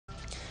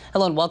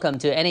Hello and welcome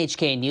to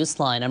NHK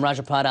Newsline. I'm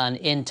Raja Pradhan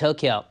in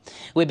Tokyo.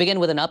 We begin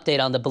with an update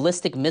on the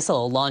ballistic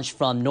missile launched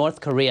from North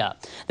Korea.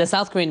 The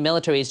South Korean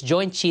military's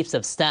Joint Chiefs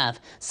of Staff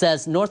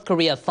says North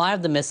Korea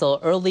fired the missile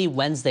early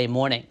Wednesday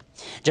morning.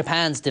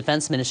 Japan's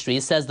defense ministry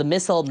says the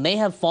missile may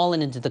have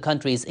fallen into the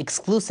country's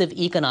exclusive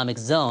economic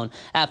zone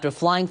after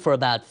flying for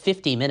about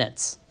 50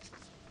 minutes.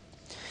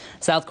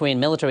 South Korean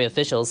military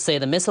officials say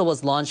the missile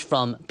was launched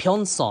from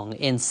Pyeongseong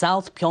in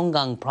South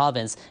Pyeonggang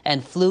province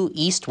and flew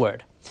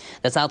eastward.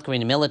 The South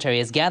Korean military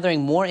is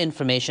gathering more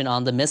information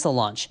on the missile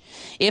launch.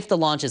 If the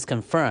launch is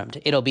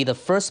confirmed, it'll be the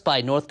first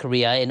by North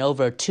Korea in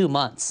over 2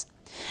 months.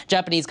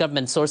 Japanese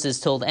government sources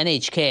told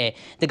NHK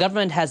the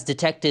government has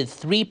detected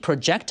 3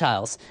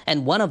 projectiles,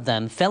 and one of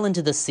them fell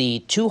into the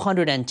sea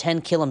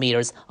 210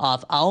 kilometers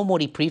off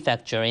Aomori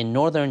Prefecture in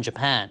northern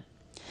Japan.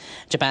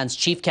 Japan's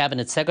Chief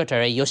Cabinet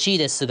Secretary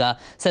Yoshihide Suga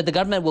said the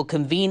government will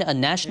convene a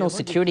National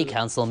Security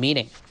Council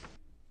meeting.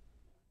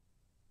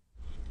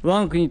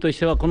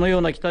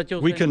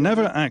 We can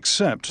never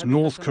accept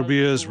North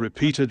Korea's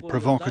repeated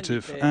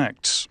provocative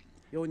acts.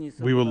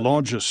 We will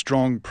lodge a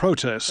strong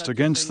protest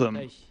against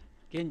them.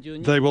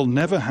 They will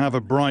never have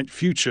a bright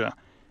future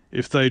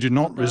if they do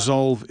not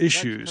resolve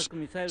issues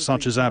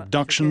such as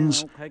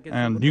abductions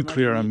and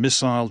nuclear and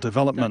missile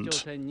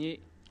development.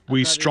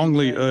 We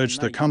strongly urge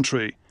the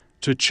country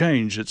to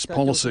change its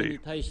policy.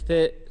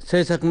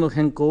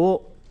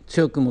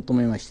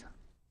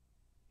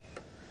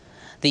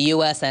 The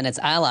U.S. and its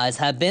allies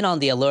have been on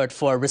the alert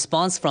for a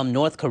response from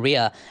North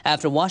Korea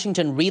after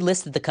Washington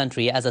relisted the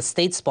country as a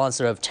state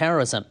sponsor of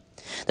terrorism.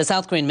 The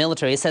South Korean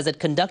military says it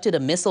conducted a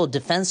missile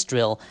defense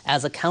drill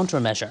as a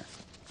countermeasure.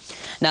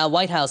 Now,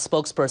 White House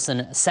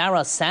spokesperson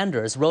Sarah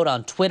Sanders wrote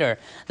on Twitter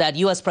that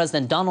U.S.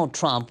 President Donald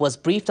Trump was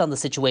briefed on the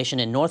situation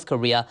in North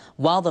Korea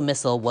while the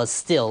missile was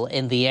still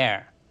in the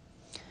air.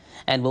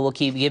 And we will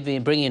keep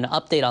bringing an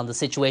update on the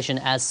situation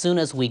as soon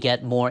as we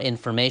get more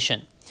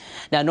information.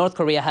 Now, North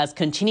Korea has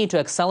continued to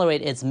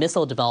accelerate its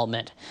missile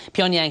development.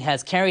 Pyongyang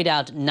has carried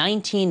out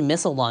 19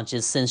 missile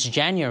launches since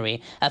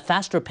January, a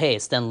faster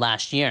pace than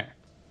last year.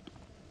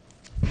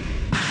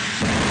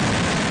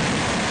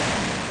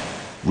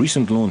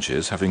 Recent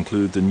launches have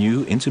included the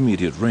new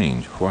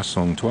intermediate-range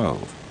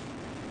Hwasong-12.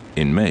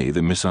 In May,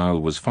 the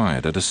missile was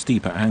fired at a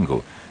steeper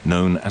angle,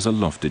 known as a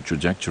lofted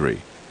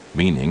trajectory,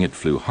 meaning it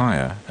flew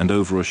higher and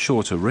over a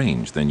shorter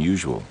range than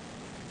usual.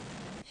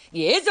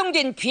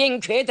 예정된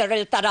비행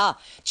궤도를 따라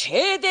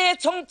최대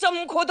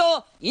정점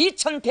고도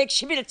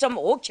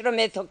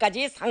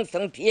 2111.5km까지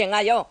상승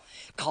비행하여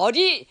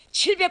거리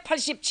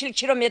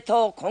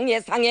 787km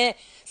공해상에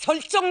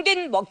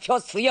설정된 목표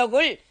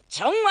수역을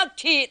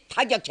정확히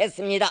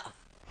타격했습니다.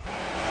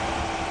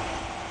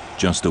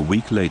 Just a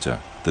week later,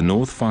 the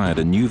North fired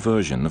a new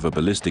version of a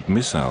ballistic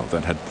missile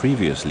that had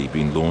previously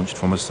been launched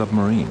from a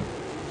submarine.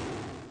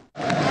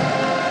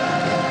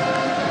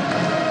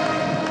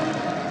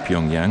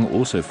 Pyongyang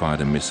also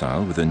fired a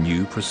missile with a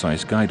new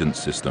precise guidance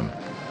system.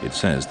 It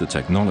says the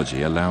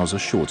technology allows a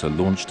shorter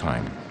launch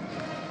time.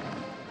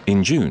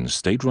 In June,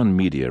 state-run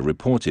media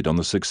reported on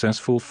the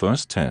successful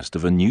first test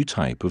of a new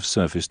type of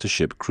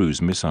surface-to-ship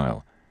cruise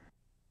missile.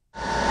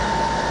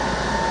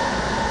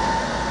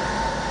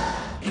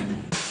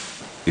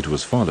 It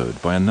was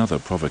followed by another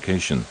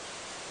provocation.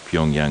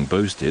 Pyongyang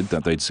boasted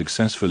that they'd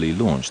successfully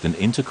launched an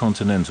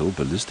intercontinental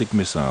ballistic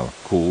missile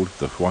called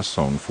the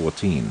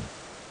Hwasong-14.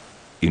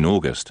 In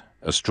August,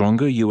 a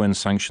stronger UN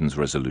sanctions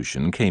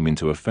resolution came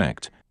into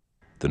effect.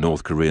 The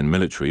North Korean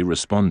military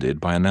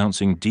responded by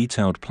announcing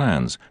detailed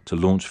plans to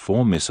launch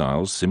 4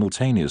 missiles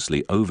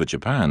simultaneously over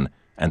Japan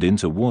and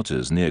into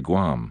waters near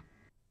Guam.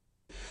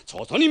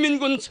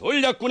 조선인민군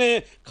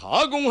전략군의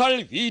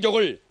가공할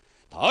위력을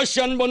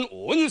다시 한번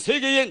온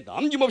세계에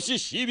남김없이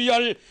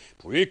시비할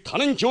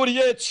불타는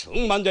교리에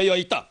충만되어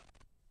있다.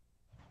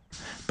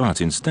 But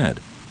instead,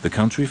 the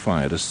country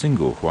fired a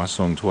single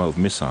Hwasong-12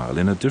 missile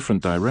in a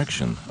different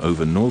direction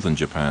over northern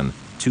Japan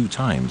 2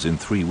 times in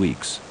 3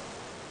 weeks.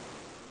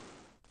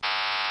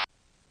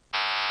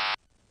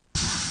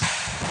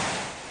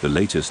 The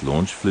latest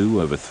launch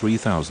flew over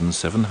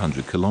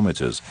 3,700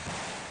 kilometers.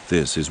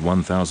 This is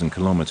 1,000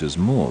 kilometers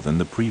more than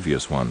the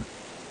previous one.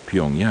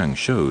 Pyongyang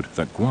showed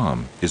that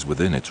Guam is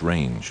within its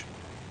range.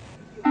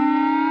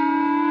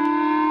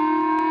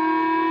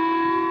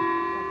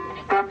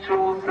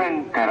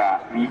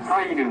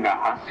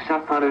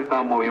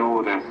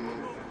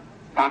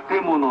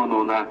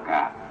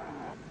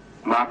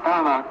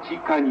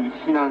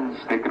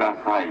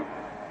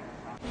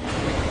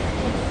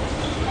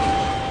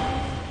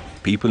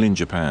 People in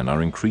Japan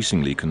are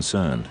increasingly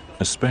concerned,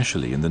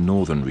 especially in the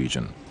northern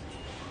region.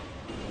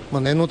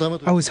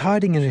 I was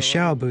hiding in a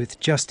shower booth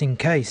just in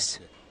case.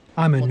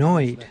 I'm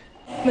annoyed.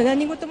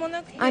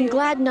 I'm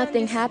glad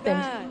nothing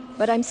happened,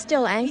 but I'm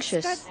still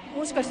anxious.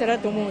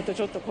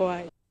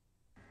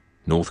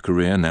 North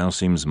Korea now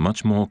seems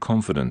much more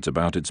confident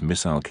about its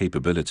missile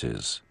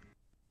capabilities.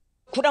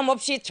 구람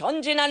없이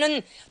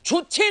전진하는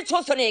주체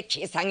조선의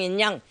기상인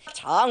양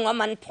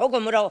장엄한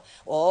폭음으로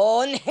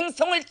온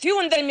행성을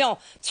뒤흔들며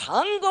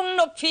장공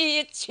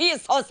높이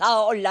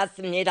치솟아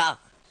올랐습니다.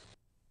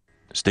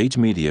 State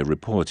media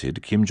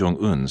reported Kim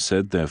Jong-un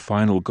said their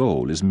final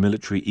goal is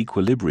military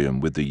equilibrium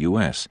with the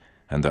US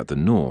and that the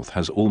North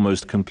has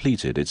almost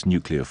completed its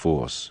nuclear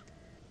force.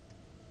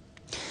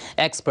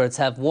 Experts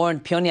have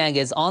warned Pyongyang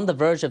is on the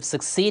verge of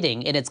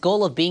succeeding in its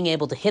goal of being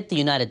able to hit the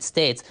United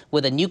States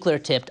with a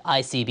nuclear-tipped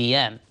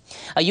ICBM.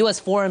 A U.S.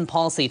 foreign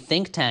policy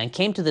think tank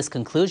came to this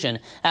conclusion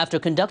after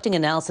conducting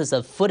analysis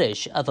of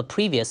footage of a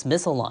previous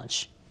missile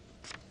launch.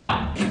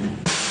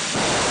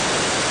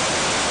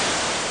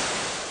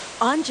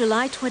 On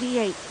July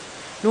 28,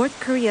 North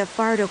Korea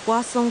fired a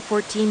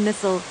Hwasong-14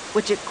 missile,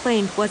 which it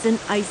claimed was an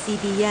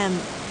ICBM.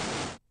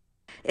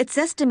 It's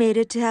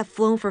estimated to have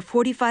flown for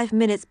 45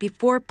 minutes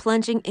before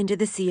plunging into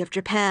the Sea of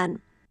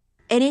Japan.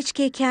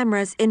 NHK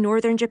cameras in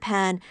northern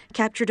Japan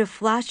captured a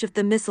flash of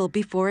the missile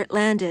before it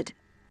landed.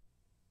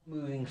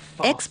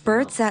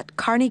 Experts at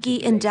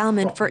Carnegie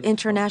Endowment for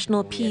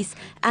International Peace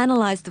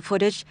analyzed the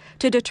footage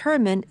to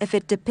determine if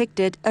it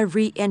depicted a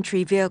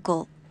re-entry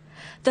vehicle,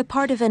 the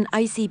part of an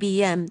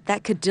ICBM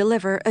that could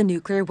deliver a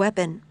nuclear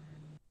weapon.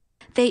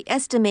 They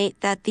estimate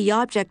that the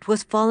object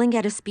was falling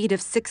at a speed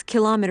of 6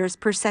 kilometers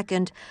per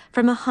second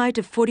from a height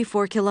of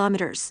 44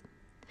 kilometers.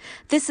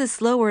 This is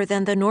slower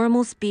than the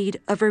normal speed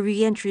of a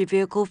re-entry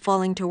vehicle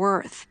falling to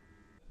Earth.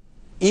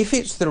 If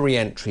it's the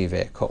re-entry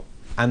vehicle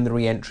and the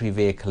re-entry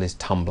vehicle is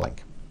tumbling,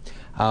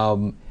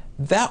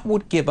 that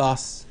would give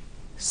us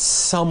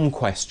some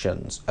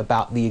questions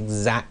about the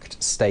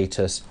exact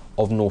status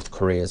of North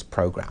Korea's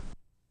program.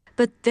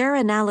 But their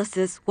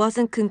analysis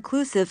wasn't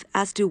conclusive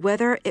as to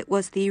whether it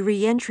was the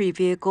re-entry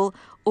vehicle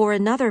or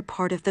another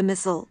part of the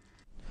missile.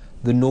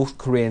 The North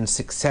Koreans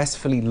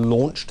successfully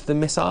launched the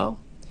missile.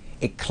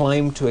 It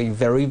climbed to a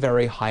very,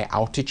 very high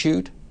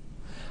altitude.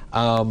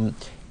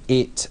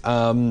 It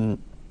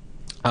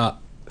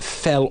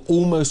fell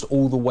almost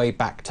all the way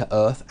back to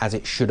Earth, as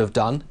it should have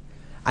done.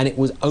 And it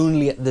was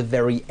only at the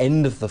very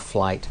end of the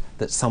flight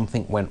that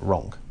something went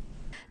wrong.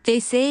 They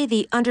say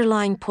the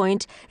underlying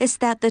point is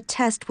that the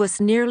test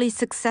was nearly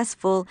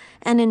successful,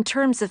 and in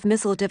terms of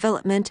missile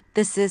development,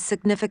 this is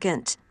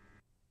significant.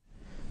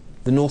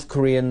 The North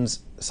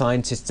Koreans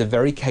scientists are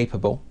very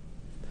capable.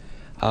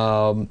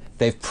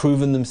 They've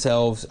proven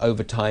themselves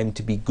over time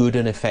to be good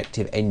and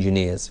effective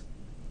engineers.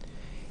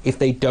 If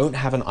they don't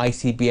have an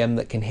ICBM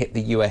that can hit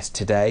the US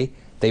today,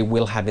 they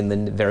will have in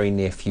the very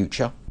near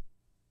future.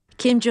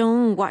 Kim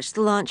Jong-un watched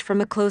the launch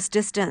from a close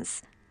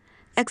distance.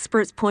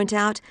 Experts point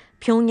out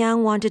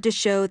Pyongyang wanted to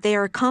show they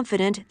are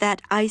confident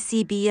that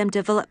ICBM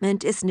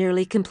development is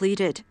nearly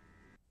completed.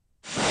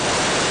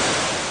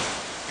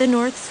 The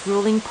North's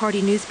ruling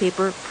party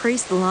newspaper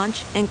praised the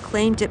launch and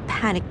claimed it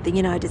panicked the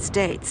United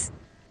States.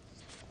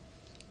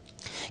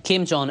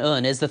 Kim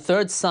Jong-un is the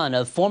third son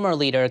of former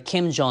leader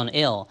Kim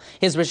Jong-il.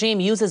 His regime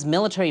uses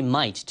military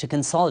might to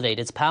consolidate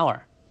its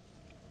power.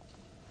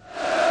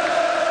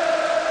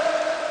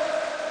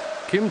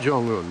 Kim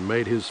Jong-un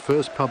made his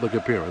first public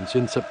appearance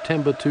in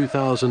September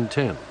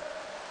 2010,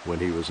 when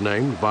he was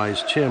named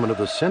vice chairman of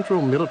the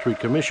Central Military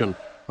Commission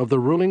of the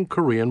ruling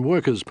Korean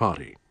Workers'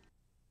 Party.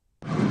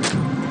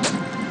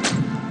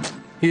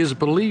 He is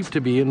believed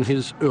to be in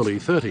his early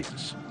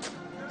 30s.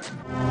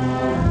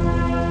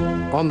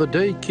 On the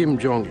day Kim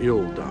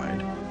Jong-il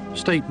died,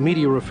 state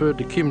media referred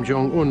to Kim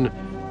Jong-un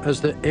as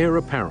the heir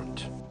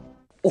apparent.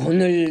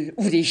 오늘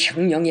우리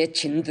혁명의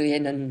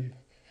진도에는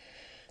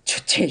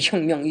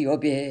주체혁명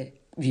위협의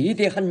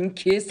위대한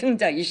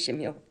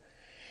계승자이시며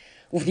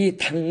우리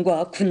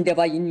당과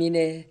군대와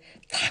인민의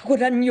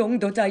탁월한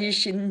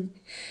용도자이신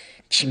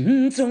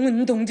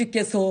김정은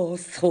동지께서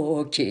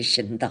서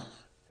계신다.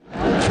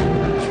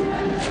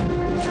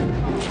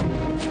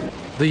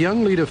 The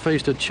young leader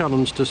faced a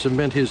challenge to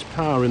cement his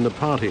power in the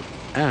party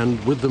and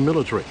with the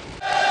military.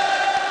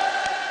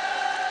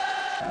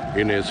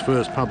 In his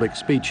first public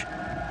speech,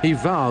 he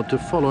vowed to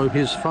follow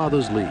his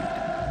father's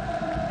lead.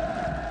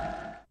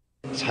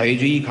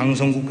 사회주의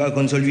강성국가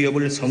건설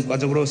위협을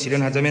성과적으로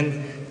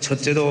실현하자면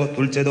첫째도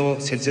둘째도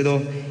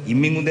셋째도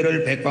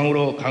인민군대를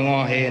백방으로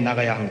강화해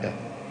나가야 합니다.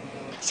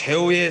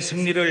 최후의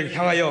승리를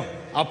향하여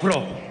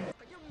앞으로.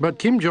 But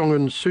Kim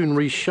Jong-un soon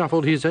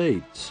reshuffled his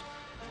aides,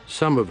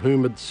 some of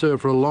whom had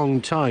served for a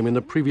long time in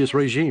the previous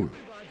regime.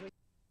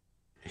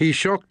 He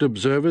shocked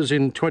observers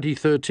in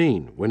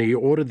 2013 when he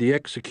ordered the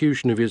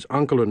execution of his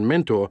uncle and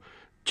mentor,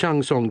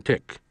 Chang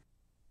Song-taek.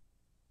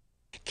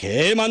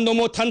 개만도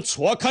못한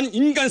추악한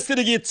인간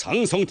쓰레기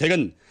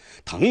장성택은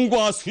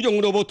당과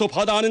수령으로부터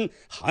받아하는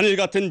하늘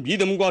같은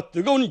믿음과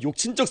뜨거운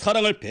육신적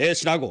사랑을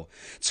배신하고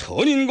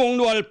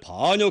천인공노할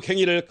반역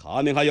행위를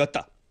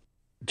감행하였다.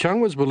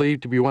 Chang was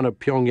believed to be one of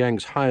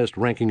Pyongyang's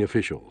highest-ranking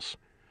officials.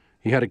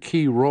 He had a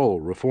key role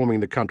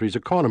reforming the country's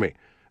economy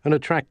and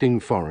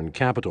attracting foreign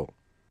capital.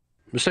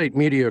 The state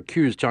media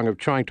accused Chang of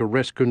trying to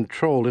wrest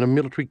control in a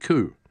military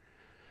coup.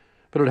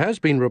 But it has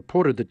been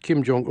reported that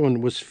Kim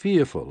Jong-un was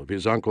fearful of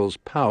his uncle's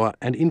power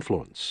and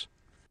influence.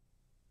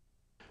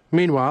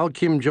 Meanwhile,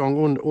 Kim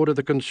Jong-un ordered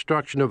the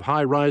construction of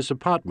high-rise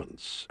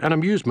apartments and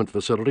amusement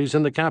facilities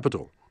in the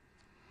capital.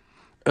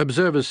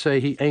 Observers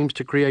say he aims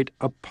to create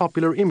a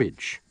popular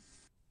image.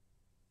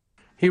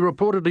 He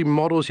reportedly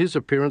models his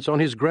appearance on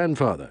his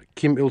grandfather,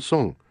 Kim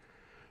Il-sung,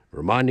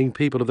 reminding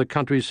people of the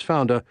country's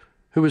founder,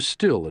 who is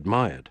still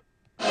admired.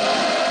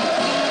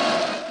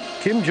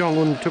 Kim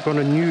Jong-un took on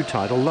a new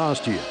title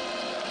last year,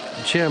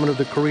 chairman of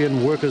the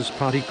Korean Workers'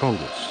 Party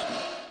Congress.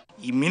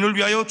 인민을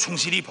위하여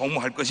충실히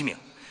복무할 것이며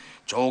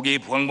조국의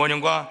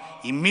부강번영과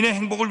인민의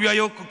행복을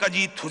위하여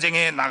끝까지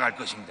투쟁해 나갈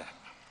것입니다.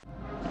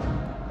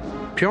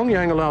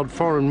 Pyongyang allowed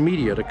foreign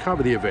media to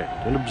cover the event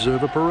and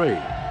observe a parade.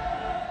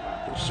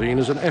 It was seen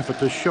as an effort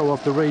to show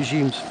off the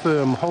regime's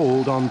firm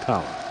hold on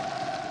power.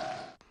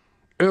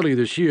 Early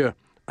this year,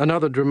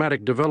 another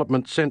dramatic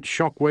development sent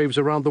shockwaves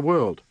around the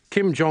world.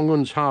 Kim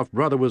Jong-un's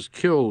half-brother was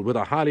killed with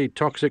a highly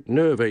toxic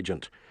nerve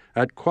agent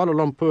at Kuala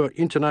Lumpur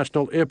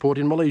International Airport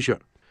in Malaysia.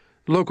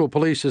 Local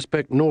police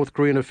suspect North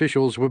Korean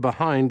officials were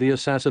behind the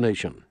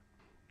assassination.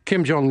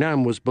 Kim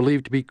Jong-nam was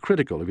believed to be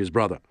critical of his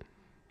brother,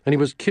 and he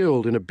was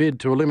killed in a bid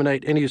to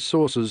eliminate any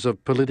sources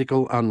of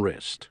political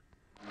unrest.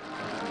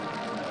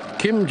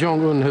 Kim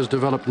Jong-un has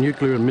developed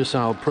nuclear and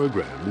missile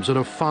programs at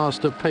a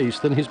faster pace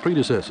than his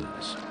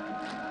predecessors.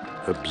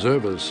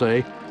 Observers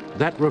say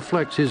that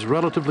reflects his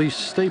relatively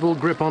stable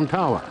grip on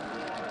power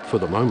for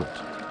the moment.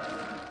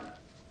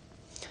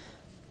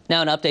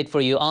 Now an update for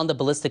you on the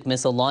ballistic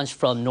missile launched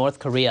from North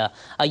Korea.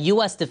 A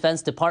U.S.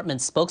 Defense Department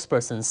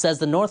spokesperson says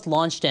the North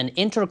launched an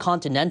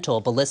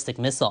intercontinental ballistic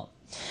missile.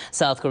 The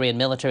South Korean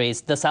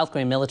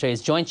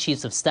military's Joint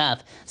Chiefs of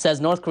Staff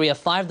says North Korea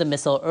fired the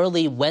missile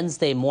early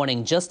Wednesday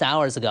morning, just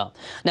hours ago.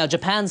 Now,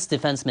 Japan's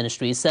defense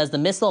ministry says the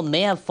missile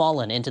may have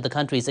fallen into the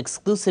country's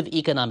exclusive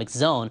economic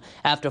zone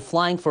after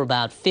flying for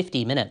about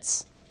 50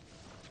 minutes.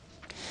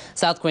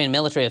 South Korean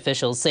military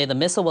officials say the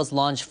missile was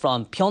launched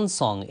from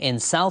Pyeongseong in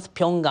South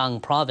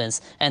Pyeonggang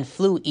province and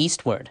flew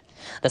eastward.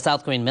 The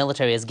South Korean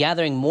military is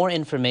gathering more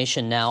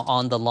information now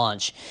on the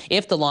launch.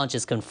 If the launch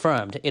is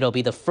confirmed, it'll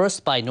be the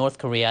first by North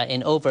Korea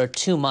in over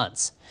 2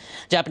 months.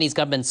 Japanese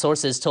government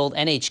sources told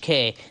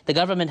NHK the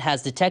government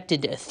has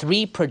detected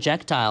 3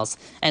 projectiles,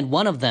 and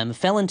one of them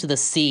fell into the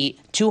sea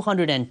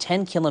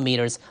 210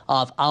 kilometers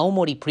off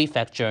Aomori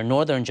Prefecture,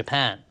 northern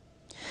Japan.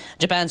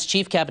 Japan's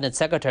Chief Cabinet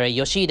Secretary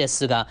Yoshihide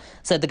Suga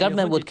said the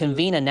government would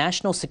convene a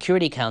National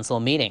Security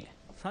Council meeting.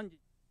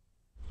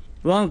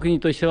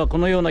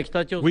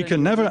 We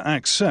can never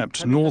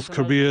accept North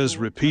Korea's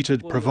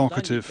repeated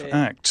provocative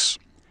acts.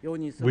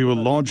 We will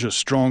lodge a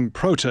strong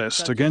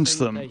protest against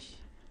them.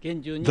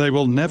 They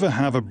will never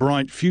have a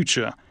bright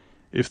future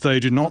if they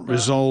do not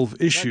resolve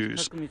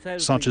issues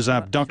such as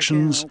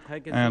abductions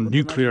and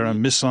nuclear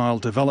and missile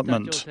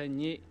development.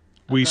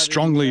 We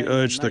strongly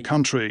urge the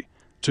country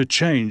to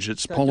change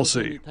its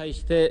policy.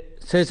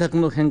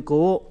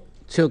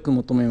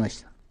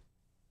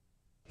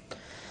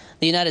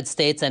 The United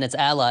States and its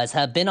allies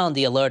have been on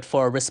the alert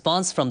for a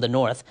response from the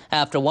North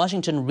after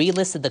Washington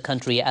relisted the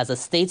country as a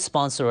state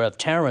sponsor of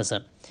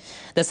terrorism.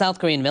 The South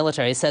Korean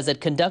military says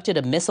it conducted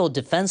a missile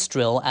defense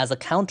drill as a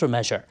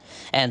countermeasure,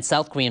 and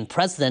South Korean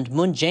President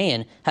Moon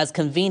Jae-in has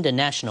convened a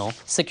national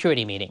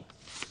security meeting.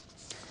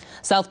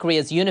 South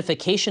Korea's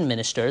unification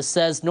minister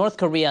says North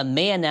Korea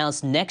may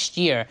announce next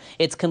year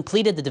it's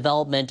completed the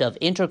development of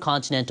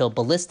intercontinental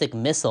ballistic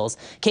missiles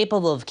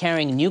capable of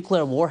carrying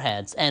nuclear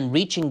warheads and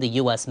reaching the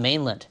U.S.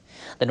 mainland.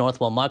 The North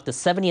will mark the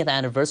 70th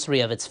anniversary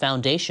of its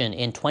foundation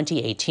in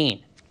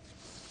 2018.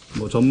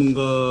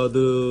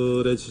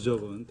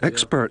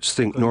 Experts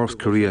think North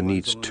Korea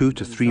needs 2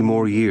 to 3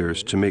 more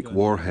years to make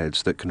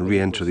warheads that can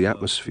re-enter the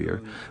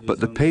atmosphere, but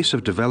the pace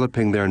of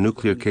developing their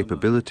nuclear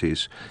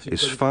capabilities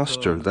is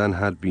faster than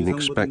had been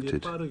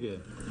expected.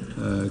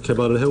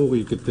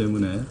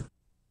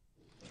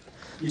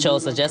 Cho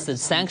suggested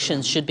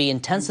sanctions should be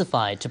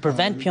intensified to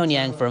prevent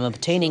Pyongyang from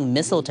obtaining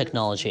missile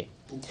technology.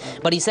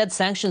 But he said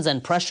sanctions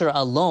and pressure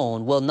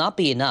alone will not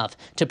be enough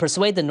to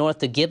persuade the North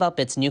to give up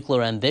its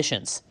nuclear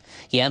ambitions.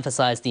 He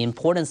emphasized the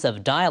importance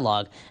of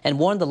dialogue and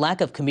warned the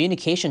lack of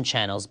communication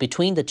channels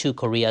between the two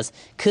Koreas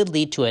could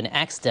lead to an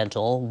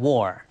accidental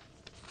war.